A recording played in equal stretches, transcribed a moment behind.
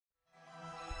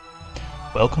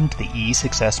Welcome to the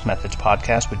E6S Methods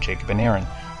podcast with Jacob and Aaron,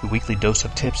 your weekly dose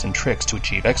of tips and tricks to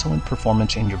achieve excellent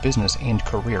performance in your business and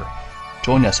career.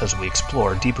 Join us as we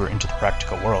explore deeper into the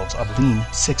practical worlds of Lean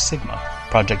Six Sigma,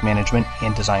 project management,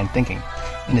 and design thinking.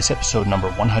 In this episode number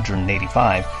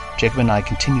 185, Jacob and I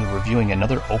continue reviewing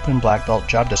another open black belt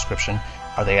job description.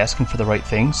 Are they asking for the right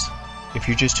things? If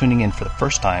you're just tuning in for the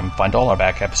first time, find all our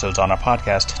back episodes on our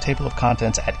podcast table of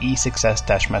contents at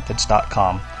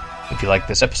e6s-methods.com. If you like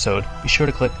this episode, be sure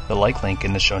to click the like link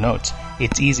in the show notes.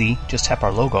 It's easy, just tap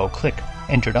our logo, click,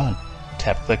 and you're done.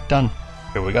 Tap, click, done.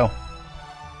 Here we go.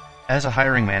 As a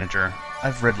hiring manager,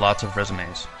 I've read lots of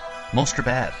resumes. Most are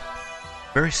bad.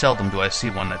 Very seldom do I see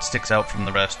one that sticks out from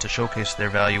the rest to showcase their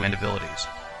value and abilities.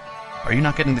 Are you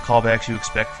not getting the callbacks you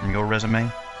expect from your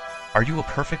resume? Are you a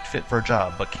perfect fit for a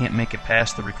job but can't make it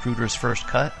past the recruiter's first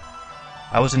cut?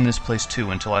 I was in this place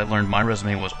too until I learned my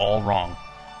resume was all wrong.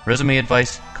 Resume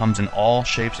advice comes in all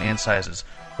shapes and sizes,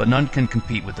 but none can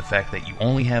compete with the fact that you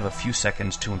only have a few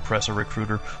seconds to impress a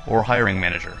recruiter or hiring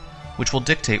manager, which will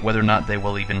dictate whether or not they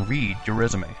will even read your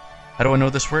resume. How do I know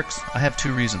this works? I have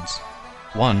two reasons.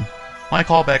 One, my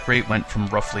callback rate went from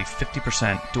roughly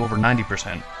 50% to over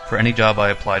 90% for any job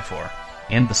I applied for,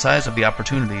 and the size of the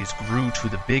opportunities grew to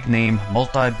the big-name,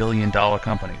 multi-billion-dollar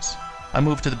companies. I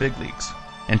moved to the big leagues.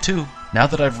 And two, now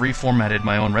that I've reformatted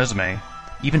my own resume,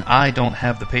 even I don't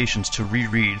have the patience to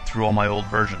reread through all my old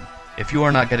version. If you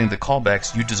are not getting the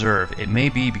callbacks you deserve, it may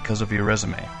be because of your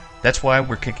resume. That's why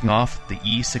we're kicking off the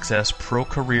E6S Pro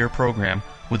Career program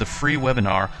with a free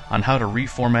webinar on how to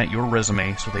reformat your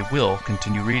resume so they will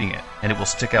continue reading it, and it will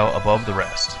stick out above the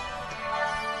rest.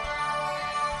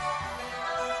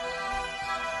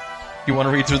 You want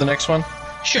to read through the next one?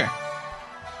 Sure.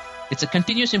 It's a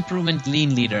continuous improvement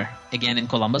lean leader, again in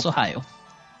Columbus, Ohio.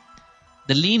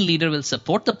 The lean leader will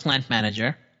support the plant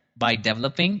manager by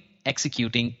developing,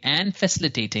 executing, and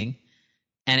facilitating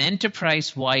an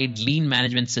enterprise-wide lean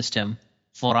management system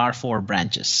for our 4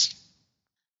 branches.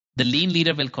 The lean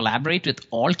leader will collaborate with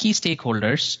all key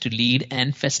stakeholders to lead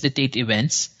and facilitate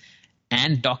events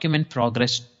and document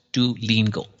progress to lean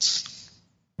goals.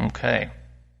 Okay.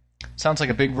 Sounds like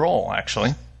a big role,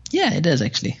 actually. Yeah, it does,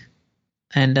 actually.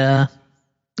 And,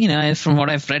 from what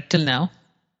I've read till now,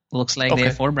 looks like They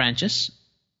have 4 branches,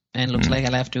 and looks like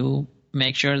I'll have to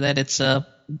make sure that it's a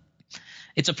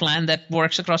plan that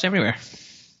works across everywhere.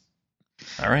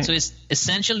 All right. So it's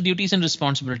essential duties and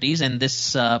responsibilities, and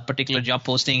this particular job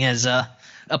posting has a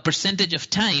percentage of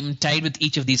time tied with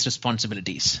each of these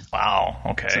responsibilities. Wow.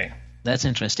 Okay. So that's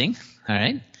interesting. All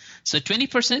right. So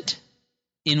 20%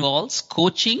 involves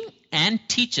coaching and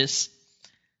teaches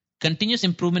continuous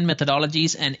improvement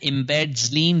methodologies and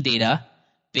embeds lean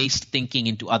data-based thinking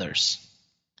into others.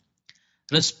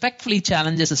 Respectfully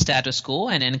challenges the status quo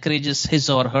and encourages his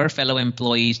or her fellow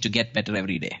employees to get better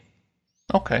every day.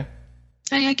 Okay.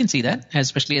 I can see that,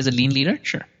 especially as a lean leader.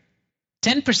 Sure.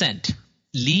 10%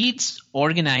 leads,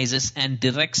 organizes, and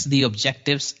directs the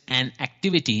objectives and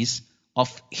activities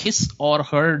of his or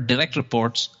her direct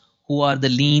reports who are the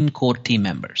lean core team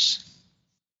members.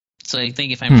 So I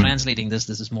think if I'm translating this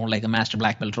is more like a master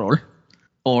black belt role,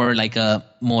 or like a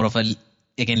more of a,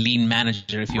 again, lean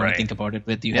manager, if you want to think about it,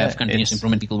 with you have continuous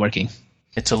improvement people working.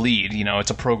 It's a lead, it's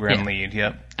a program lead.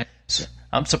 Yep.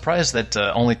 I'm surprised that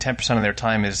only 10% of their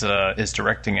time is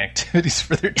directing activities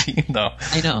for their team, though.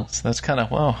 I know. So that's kind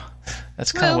of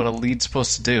what a lead's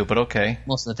supposed to do, but okay.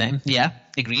 Most of the time. Yeah,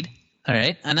 agreed. All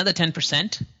right. Another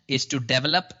 10% is to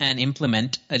develop and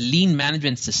implement a lean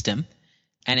management system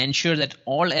and ensure that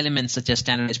all elements such as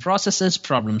standardized processes,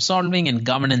 problem solving, and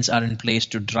governance are in place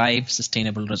to drive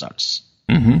sustainable results.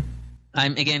 Mm-hmm.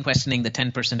 I'm again questioning the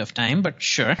 10% of time, but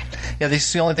sure. Yeah, this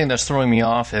is the only thing that's throwing me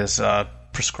off is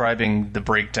prescribing the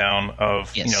breakdown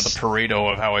of the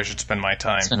Pareto of how I should spend my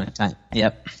time.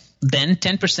 Yep. Then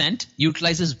 10%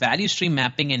 utilizes value stream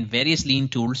mapping and various lean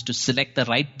tools to select the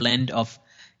right blend of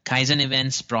Kaizen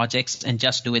events, projects, and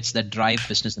just do it's that drive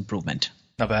business improvement.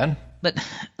 Not bad. But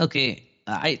okay,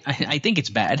 I think it's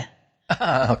bad.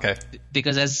 Okay.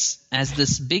 Because as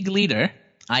this big leader,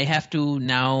 I have to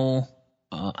now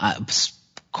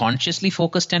consciously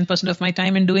focus 10% of my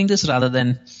time in doing this rather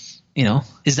than,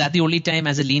 is that the only time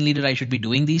as a lean leader I should be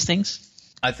doing these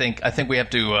things? I think we have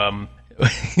to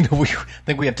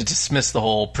we have to dismiss the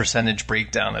whole percentage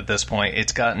breakdown at this point.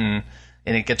 It's gotten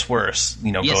and it gets worse,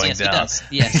 going down. Yes, it does.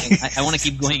 Yes, I want to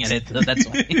keep going at it. That's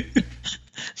why.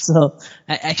 So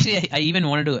I even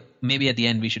wanted to, maybe at the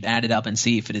end we should add it up and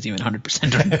see if it is even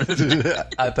 100%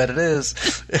 right. I bet it is.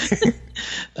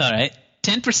 All right.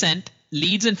 10%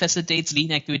 leads and facilitates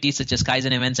lean activities such as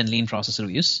Kaizen events and lean process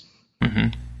reviews. Mm-hmm.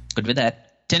 Good with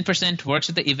that. 10% works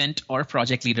with the event or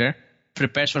project leader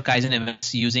prepares for Kaizen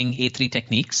events using A3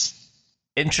 techniques.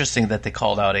 Interesting that they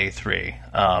called out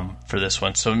A3 for this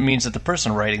one. So it means that the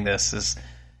person writing this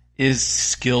is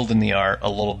skilled in the art a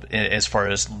little bit as far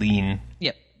as lean.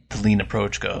 Yep. The lean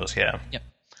approach goes. Yeah. Yep.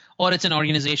 Or it's an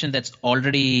organization that's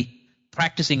already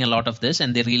practicing a lot of this,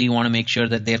 and they really want to make sure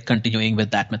that they're continuing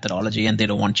with that methodology, and they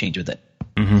don't want to change with it.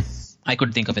 Mm-hmm. I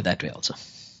could think of it that way also.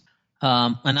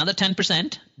 Another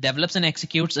 10% develops and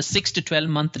executes a 6 to 12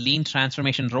 month lean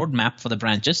transformation roadmap for the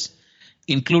branches,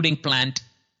 including plant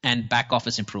and back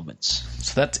office improvements.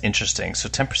 So that's interesting. So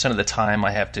 10% of the time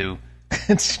I have to,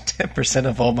 10%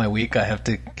 of all my week I have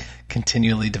to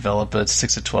continually develop a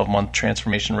 6 to 12 month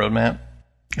transformation roadmap.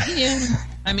 Yeah,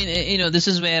 I mean, this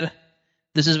is where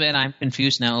I'm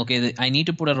confused now. Okay, I need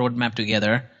to put a roadmap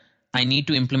together. I need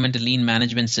to implement a lean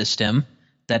management system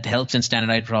that helps in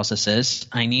standardized processes.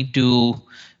 I need to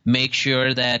make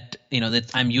sure that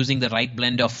that I'm using the right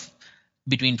blend of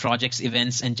between projects,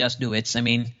 events, and just do it. I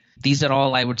mean, these are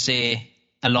all, I would say,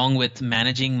 along with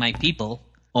managing my people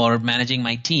or managing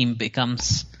my team,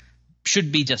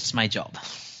 should be just my job.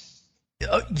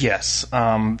 Yes.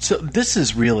 So this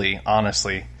is really,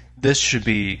 honestly, this should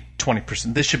be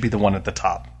 20%. This should be the one at the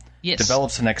top. Yes.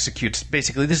 Develops and executes.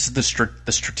 Basically, this is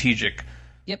the strategic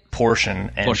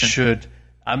portion, and should.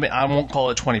 I mean, I won't call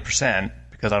it 20%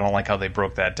 because I don't like how they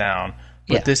broke that down.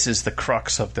 But this is the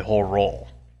crux of the whole role.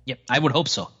 Yep, I would hope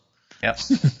so. Yep.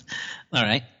 All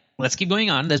right, let's keep going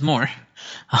on. There's more.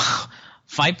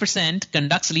 5%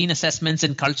 conducts lean assessments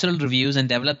and cultural reviews and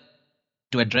develop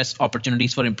to address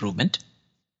opportunities for improvement.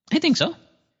 I think so.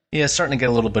 Yeah, it's starting to get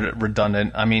a little bit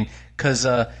redundant. I mean, because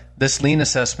this lean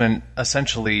assessment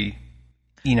essentially,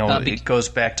 it goes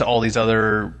back to all these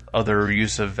other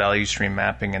use of value stream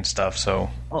mapping and stuff. So,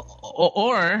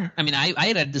 or I mean,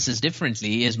 I read this as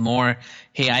differently. Is more,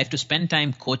 hey, I have to spend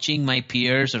time coaching my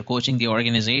peers or coaching the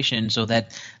organization so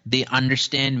that they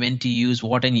understand when to use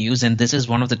what and use, and this is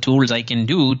one of the tools I can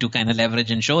do to kind of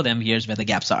leverage and show them here's where the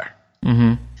gaps are.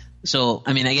 Mm-hmm. So,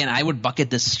 I mean, again, I would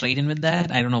bucket this straight in with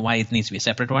that. I don't know why it needs to be a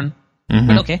separate one,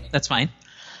 but okay, that's fine.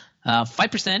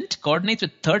 5% coordinates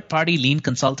with third-party lean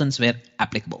consultants where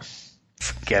applicable.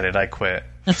 Forget it, I quit.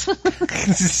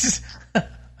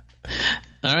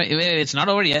 All right, wait, it's not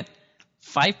over yet.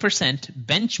 5%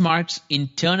 benchmarks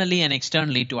internally and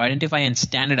externally to identify and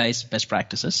standardize best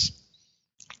practices.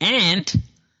 And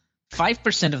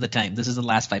 5% of the time, this is the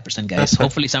last 5%, guys.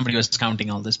 Hopefully somebody was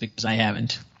counting all this because I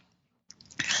haven't.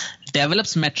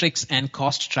 Develops metrics and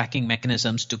cost tracking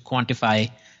mechanisms to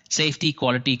quantify safety,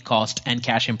 quality, cost, and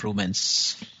cash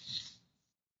improvements.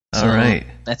 All right.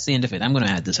 That's the end of it. I'm going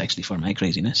to add this actually for my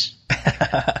craziness.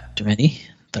 20,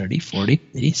 30, 40,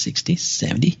 50, 60,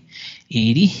 70,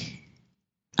 80,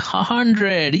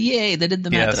 100. Yay, they did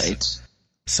the math right.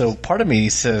 So part of me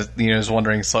says, is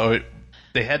wondering, so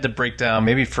they had to break down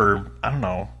maybe for, I don't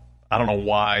know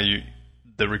why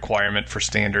the requirement for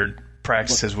standard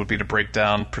practices would be to break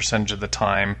down percentage of the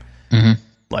time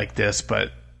like this,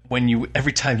 but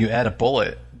every time you add a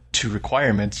bullet to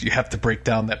requirements, you have to break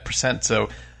down that percent. So,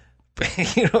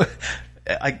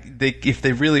 if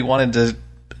they really wanted to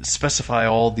specify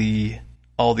all the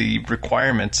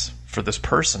requirements for this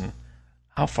person,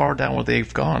 how far down would they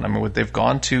have gone? I mean, would they have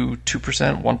gone to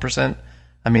 2%, 1%?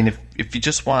 I mean, if you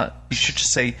just want, you should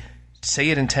just say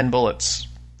it in 10 bullets.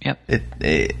 Yep.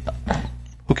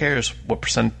 Who cares what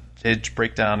percentage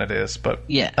breakdown it is? But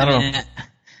yeah, I don't know.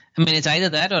 I mean, it's either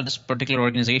that or this particular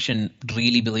organization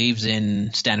really believes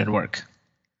in standard work.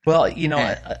 Well, but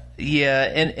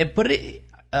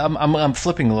I'm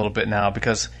flipping a little bit now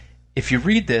because if you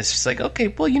read this, it's like, okay,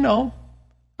 well,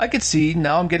 I could see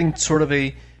now I'm getting sort of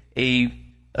a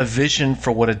vision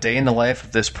for what a day in the life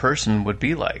of this person would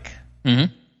be like.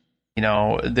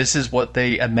 Mm-hmm. This is what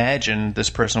they imagine this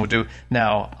person would do.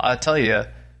 Now, I'll tell you,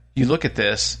 you look at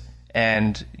this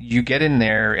and you get in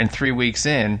there, and 3 weeks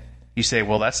in, you say,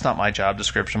 well, that's not my job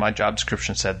description. My job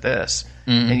description said this.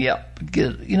 Mm-hmm.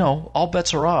 And all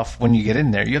bets are off when you get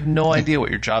in there. You have no idea what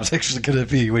your job's actually going to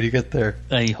be when you get there.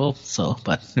 I hope so,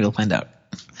 but we'll find out.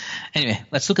 Anyway,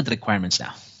 let's look at the requirements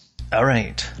now. All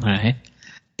right.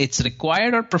 It's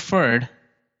required or preferred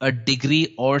a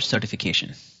degree or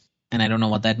certification. And I don't know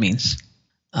what that means.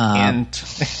 Yeah.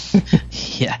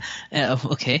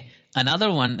 Okay.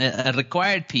 Another one, a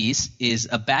required piece is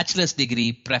a bachelor's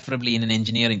degree, preferably in an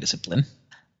engineering discipline.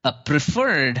 A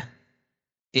preferred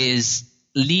is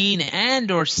Lean and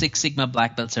or Six Sigma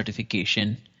Black Belt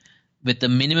certification with a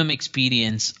minimum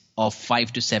experience of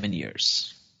 5 to 7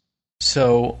 years.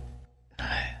 So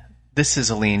this is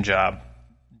a lean job.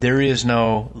 There is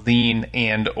no Lean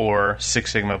and or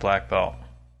Six Sigma Black Belt.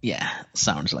 Yeah,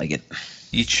 sounds like it.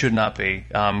 It should not be.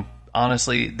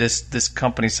 honestly, this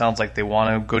company sounds like they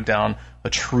want to go down a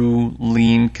true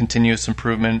lean continuous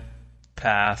improvement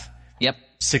path. Yep.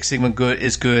 Six Sigma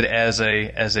is good as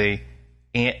a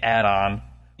add-on,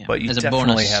 but you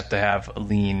definitely have to have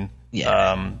lean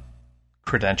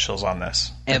credentials on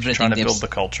this. If you're trying to build the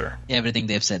culture. Everything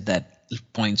they've said that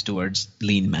points towards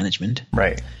lean management.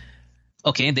 Right.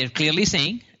 Okay, they're clearly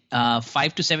saying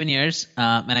 5 to 7 years,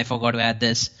 and I forgot to add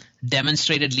this,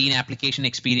 demonstrated lean application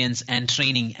experience and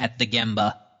training at the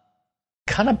Gemba.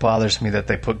 Kind of bothers me that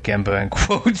they put Gemba in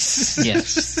quotes.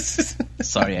 Yes.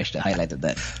 Sorry, I should have highlighted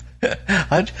that.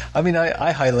 I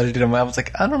highlighted it and I was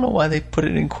like, I don't know why they put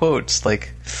it in quotes.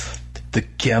 Like, the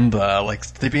Gemba. Like,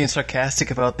 they're being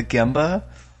sarcastic about the Gemba?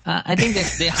 I think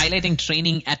they're highlighting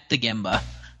training at the Gemba.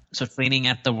 So training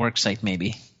at the work site,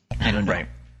 maybe. I don't know. Right.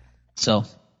 So,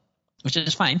 which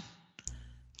is fine.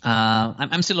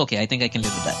 I'm still okay. I think I can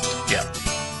live with that. Yeah.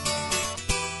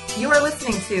 You are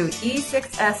listening to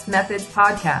E6S Methods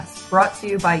Podcast, brought to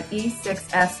you by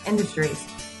E6S Industries.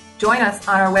 Join us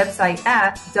on our website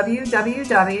at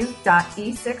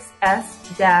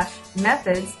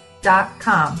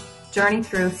www.e6s-methods.com. Journey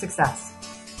through success.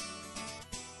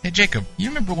 Hey, Jacob, you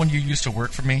remember when you used to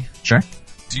work for me? Sure.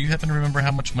 Do you happen to remember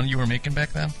how much money you were making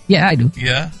back then? Yeah, I do.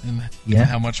 Yeah? And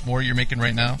how much more you're making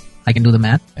right now? I can do the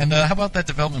math. And how about that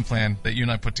development plan that you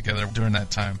and I put together during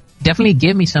that time? Definitely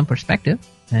gave me some perspective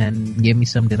and gave me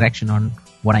some direction on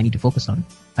what I need to focus on.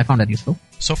 I found that useful.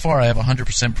 So far, I have a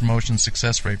 100% promotion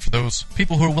success rate for those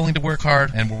people who are willing to work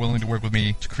hard and were willing to work with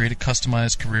me to create a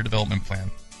customized career development plan,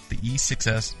 the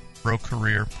E6S Pro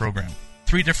Career Program.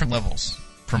 3 different levels.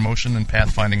 Promotion and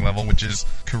pathfinding level, which is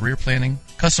career planning,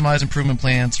 customized improvement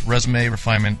plans, resume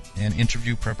refinement, and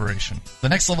interview preparation. The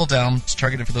next level down is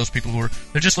targeted for those people who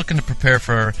they're just looking to prepare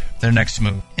for their next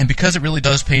move. And because it really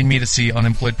does pain me to see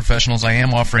unemployed professionals, I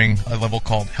am offering a level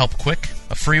called Help Quick,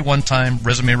 a free one-time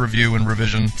resume review and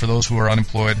revision for those who are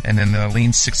unemployed and in the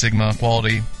Lean Six Sigma,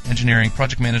 quality, engineering,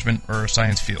 project management, or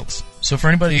science fields. So for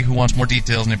anybody who wants more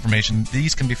details and information,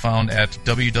 these can be found at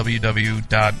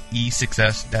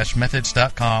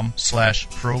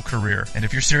www.e6s-methods.com/pro-career. And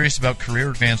if you're serious about career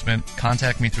advancement,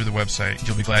 contact me through the website.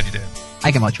 You'll be glad you did.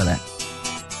 I can vouch for that.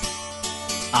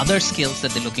 Other skills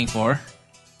that they're looking for: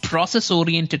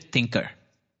 process-oriented thinker,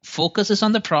 focuses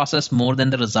on the process more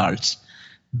than the results,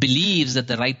 believes that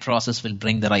the right process will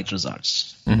bring the right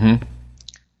results. Mm-hmm.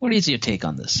 What is your take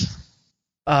on this?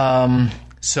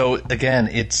 So again,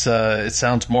 it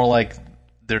sounds more like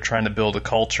they're trying to build a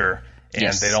culture,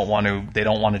 and they don't want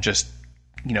to just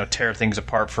tear things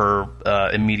apart for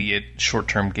immediate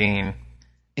short-term gain.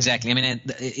 Exactly. I mean,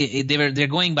 they're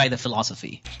going by the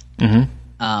philosophy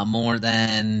more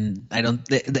than I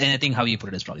think how you put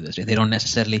it is probably this way. They're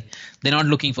not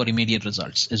looking for immediate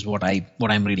results. Is what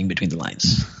I'm reading between the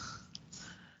lines.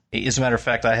 As a matter of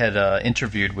fact, I had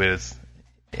interviewed with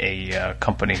a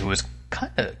company who was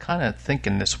kind of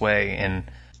thinking this way, and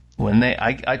when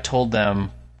I told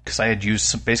them, because I had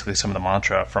used basically some of the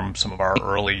mantra from some of our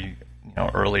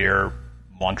earlier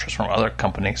mantras from other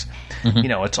companies.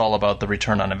 It's all about the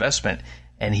return on investment,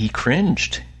 and he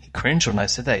cringed when I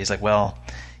said that. He's like, well,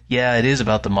 yeah, it is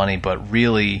about the money, but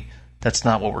really that's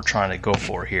not what we're trying to go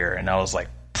for here. And I was like,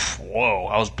 whoa,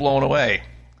 I was blown away.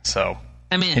 So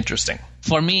interesting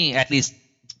for me, at least.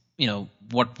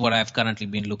 What I've currently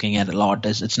been looking at a lot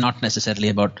is it's not necessarily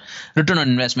about return on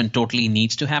investment totally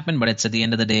needs to happen, but it's at the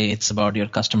end of the day, it's about your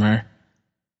customer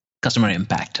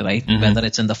impact, right? Mm-hmm. Whether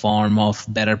it's in the form of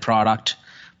better product,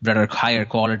 better, higher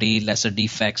quality, lesser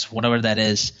defects, whatever that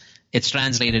is, it's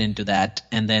translated into that.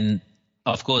 And then,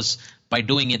 of course, by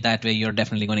doing it that way, you're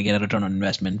definitely going to get a return on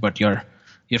investment, but your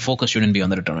focus shouldn't be on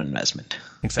the return on investment.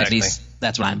 Exactly. At least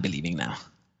that's what I'm believing now.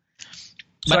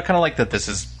 So I kind of like that this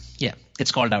is... Yeah,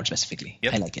 it's called out specifically.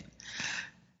 Yep. I like it.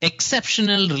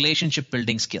 Exceptional relationship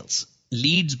building skills.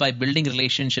 Leads by building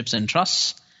relationships and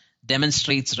trusts.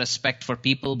 Demonstrates respect for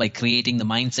people by creating the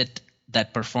mindset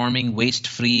that performing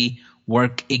waste-free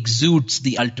work exudes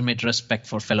the ultimate respect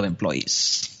for fellow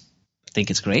employees. I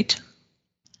think it's great.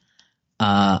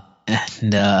 I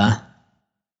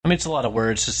mean, it's a lot of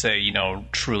words to say,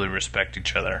 truly respect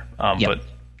each other. But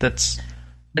that's...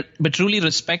 But truly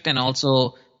respect and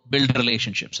also... build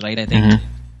relationships, right? I think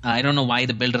I don't know why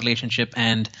the build relationship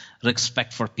and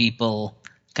respect for people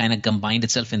kind of combined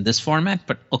itself in this format,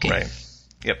 but okay. Right.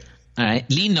 Yep. All right.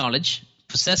 Lean knowledge,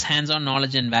 possess hands-on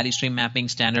knowledge in value stream mapping,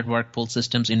 standard work, pull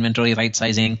systems, inventory right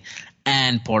sizing,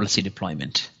 and policy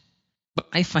deployment. But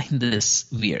I find this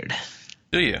weird.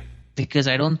 Do you? Because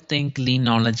I don't think lean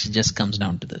knowledge just comes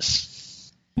down to this.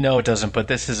 No, it doesn't, but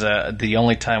this is the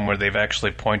only time where they've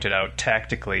actually pointed out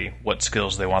tactically what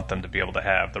skills they want them to be able to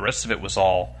have. The rest of it was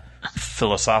all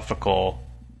philosophical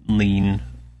lean.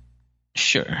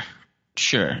 Sure.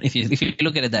 If you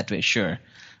look at it that way, sure.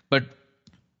 But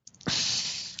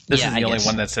this is the only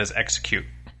one that says execute.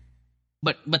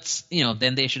 But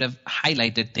then they should have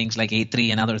highlighted things like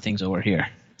A3 and other things over here,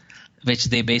 which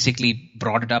they basically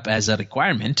brought it up as a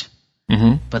requirement,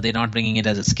 but they're not bringing it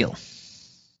as a skill.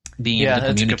 Being able to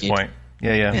communicate. That's a good point.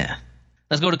 Yeah.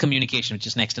 Let's go to communication, which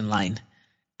is next in line.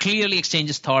 Clearly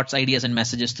exchanges thoughts, ideas, and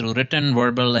messages through written,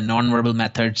 verbal, and nonverbal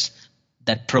methods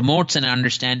that promotes an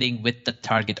understanding with the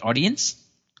target audience,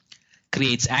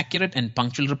 creates accurate and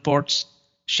punctual reports,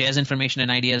 shares information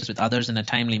and ideas with others in a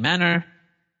timely manner,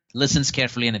 listens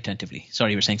carefully and attentively.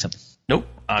 Sorry, you were saying something. Nope.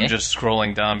 I'm just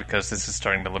scrolling down because this is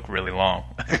starting to look really long.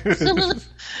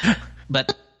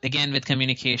 But again, with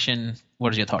communication,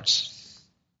 what are your thoughts?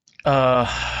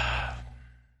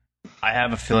 I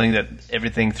have a feeling that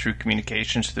everything through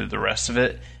communications, through the rest of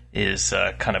it, is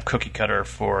kind of cookie cutter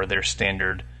for their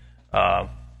standard,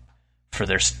 for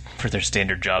their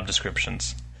standard job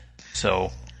descriptions.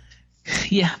 So,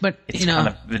 yeah, but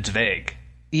it's vague.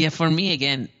 Yeah, for me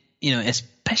again,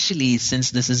 especially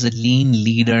since this is a lean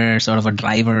leader, sort of a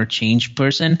driver change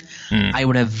person, I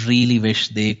would have really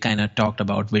wished they kind of talked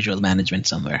about visual management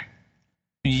somewhere.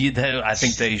 Yeah, I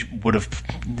think they would have.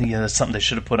 That's something they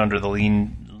should have put under the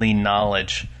lean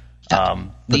knowledge.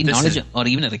 Lean knowledge, or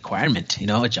even a requirement,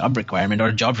 a job requirement or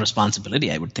a job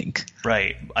responsibility, I would think.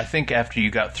 Right. I think after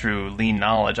you got through lean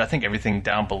knowledge, I think everything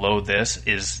down below this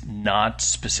is not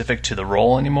specific to the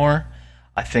role anymore.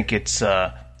 I think it's.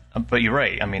 But you're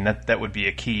right. I mean, that would be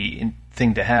a key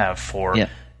thing to have for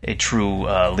a true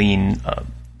lean.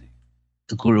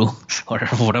 Guru or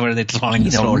whatever they're calling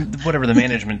this role. Whatever the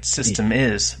management system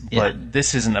is, but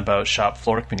this isn't about shop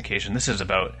floor communication. This is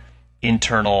about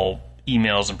internal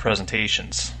emails and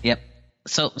presentations. Yep.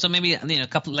 So maybe a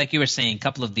couple, like you were saying, a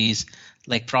couple of these,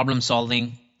 like problem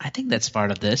solving. I think that's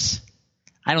part of this.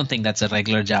 I don't think that's a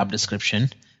regular job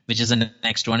description. Which is the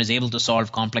next one, is able to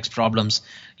solve complex problems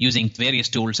using various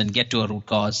tools and get to a root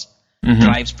cause.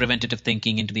 Drives preventative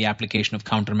thinking into the application of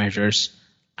countermeasures.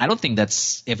 I don't think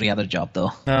that's every other job,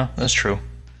 though. No, that's true.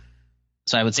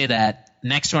 So I would say that.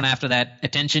 Next one after that,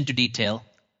 attention to detail.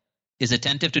 Is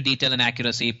attentive to detail and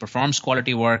accuracy, performs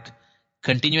quality work,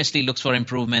 continuously looks for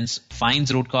improvements,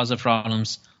 finds root cause of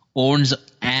problems, owns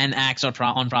and acts on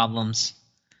problems,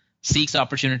 seeks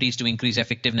opportunities to increase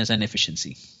effectiveness and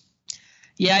efficiency.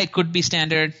 Yeah, it could be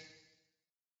standard.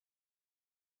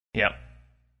 Yep.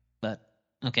 But,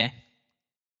 okay.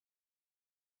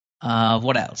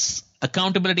 What else?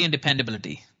 Accountability and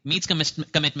dependability. Meets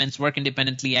commitments, work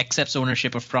independently, accepts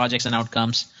ownership of projects and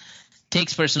outcomes,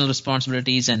 takes personal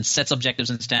responsibilities and sets objectives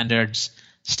and standards,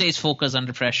 stays focused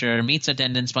under pressure, meets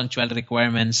attendance, punctuality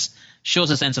requirements,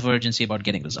 shows a sense of urgency about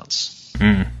getting results.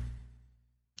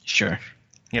 Sure.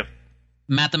 Yep.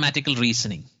 Mathematical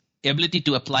reasoning. Ability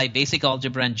to apply basic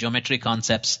algebra and geometry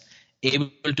concepts,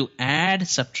 able to add,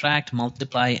 subtract,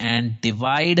 multiply, and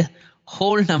divide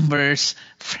whole numbers,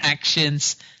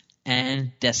 fractions,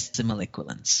 and decimal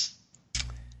equivalents.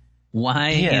 Why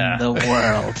in the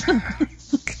world?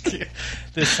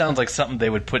 This sounds like something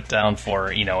they would put down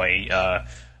for, a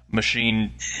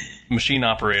machine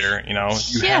operator. You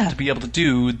have to be able to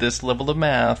do this level of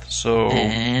math. So,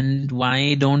 and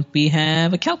why don't we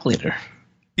have a calculator?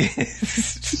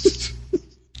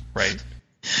 Right.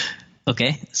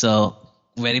 Okay, so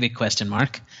very big question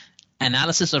mark.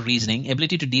 Analysis or reasoning,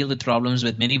 ability to deal with problems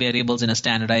with many variables in a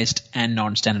standardized and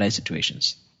non-standardized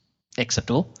situations.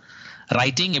 Acceptable.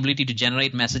 Writing, ability to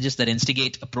generate messages that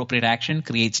instigate appropriate action,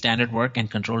 create standard work, and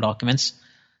control documents.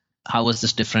 How is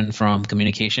this different from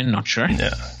communication? Not sure.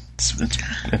 Yeah,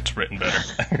 it's written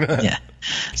better. Yeah.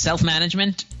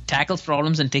 Self-management, tackles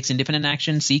problems and takes independent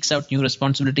action, seeks out new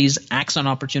responsibilities, acts on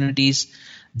opportunities,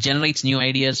 generates new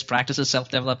ideas, practices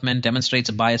self-development, demonstrates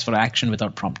a bias for action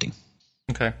without prompting.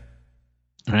 Okay.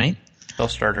 All right.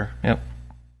 Self-starter. Yep.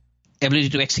 Ability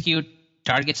to execute,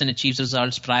 targets and achieves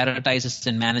results, prioritizes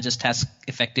and manages tasks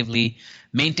effectively,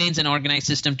 maintains an organized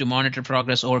system to monitor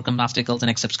progress, overcome obstacles, and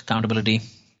accepts accountability.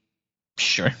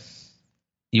 Sure.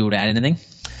 You would add anything?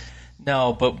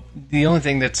 No, but the only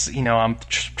thing that's, I'm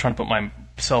trying to put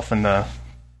myself in the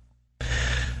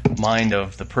mind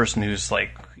of the person who's like,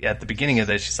 at the beginning of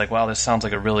this, she's like, wow, this sounds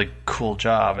like a really cool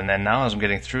job. And then now as I'm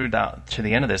getting through to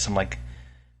the end of this, I'm like,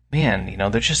 man,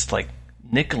 they're just like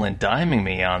nickel and diming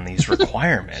me on these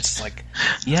requirements. Like,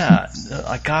 yeah,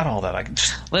 I got all that. I can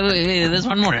just... Wait, there's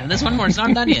one more. It's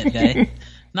not done yet, guy.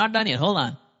 Not done yet. Hold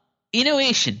on.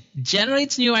 Innovation.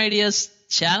 Generates new ideas,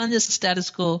 challenges the status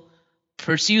quo,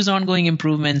 pursues ongoing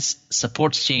improvements,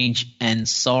 supports change, and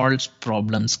solves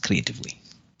problems creatively.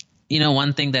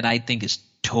 one thing that I think is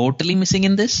totally missing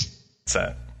in this? What's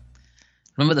that?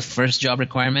 Remember the first job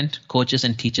requirement, coaches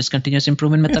and teachers continuous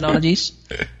improvement methodologies?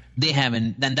 They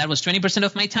haven't. Then that was 20%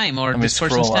 of my time or this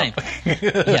person's time.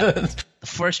 Yeah. The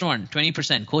first one,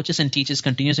 20%, coaches and teachers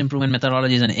continuous improvement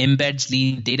methodologies and embeds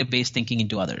lean database thinking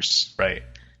into others. Right.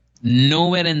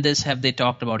 Nowhere in this have they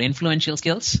talked about influential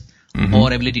skills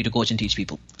or ability to coach and teach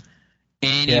people.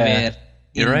 Anywhere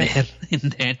in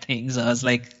their things, I was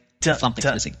like, something's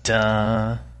missing.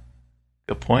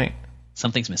 Good point.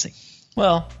 Something's missing.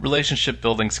 Well, relationship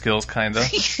building skills, kind of.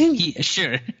 Yeah,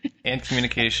 sure. And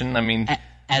communication. I mean,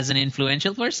 as an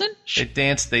influential person,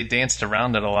 they danced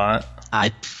around it a lot.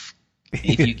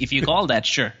 If you call that,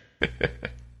 sure.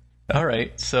 All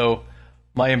right. So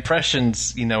my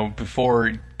impressions,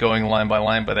 before going line by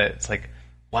line, but it's like,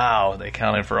 wow, they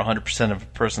accounted for 100% of a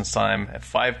person's time at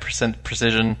 5%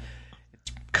 precision.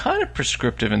 It's kind of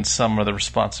prescriptive in some of the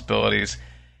responsibilities.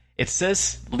 It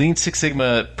says Lean Six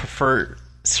Sigma is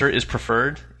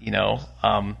preferred,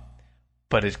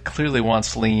 but it clearly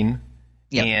wants lean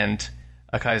and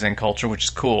a Kaizen culture, which is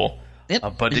cool.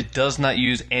 Yep. But it does not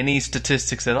use any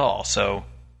statistics at all, so it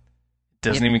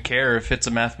doesn't even care if it's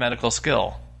a mathematical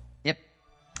skill. Yep.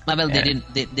 Well, they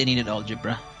didn't. They needed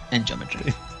algebra and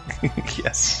geometry.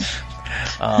 Yes.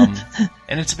 And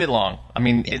it's a bit long. I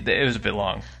mean, it was a bit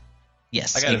long.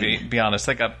 Yes. I gotta be honest,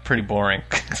 that got pretty boring.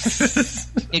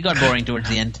 It got boring towards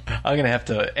the end. I'm gonna have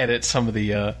to edit some of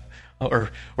the or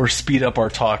speed up our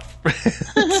talk.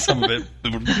 Some of it.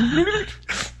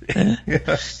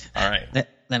 All right.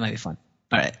 That might be fun.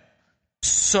 All right.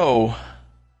 So,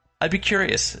 I'd be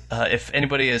curious if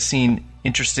anybody has seen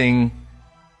interesting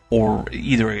or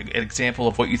either an example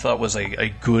of what you thought was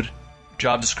a good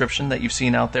job description that you've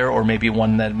seen out there, or maybe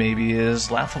one that maybe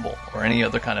is laughable, or any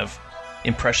other kind of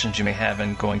impressions you may have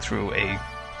in going through a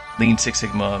Lean Six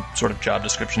Sigma sort of job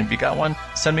description. If you got one,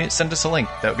 send us a link.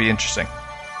 That would be interesting.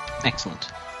 Excellent.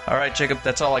 All right, Jacob,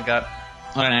 that's all I got.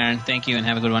 All right, Aaron. Thank you, and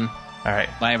have a good one. All right.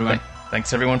 Bye, everyone.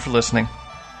 Thanks, everyone, for listening.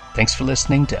 Thanks for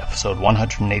listening to episode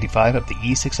 185 of the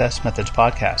E6S Methods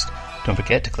podcast. Don't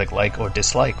forget to click like or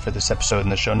dislike for this episode in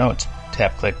the show notes.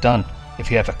 Tap click done. If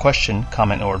you have a question,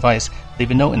 comment, or advice,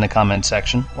 leave a note in the comment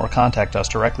section or contact us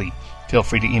directly. Feel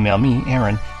free to email me,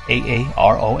 Aaron,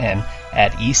 Aaron,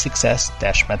 at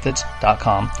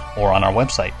e6s-methods.com or on our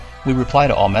website. We reply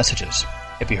to all messages.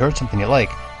 If you heard something you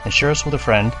like, then share us with a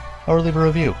friend or leave a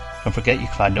review. Don't forget you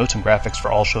can find notes and graphics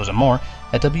for all shows and more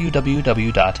at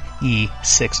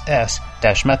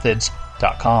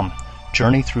www.e6s-methods.com.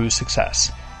 Journey through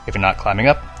success. If you're not climbing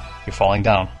up, you're falling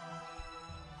down.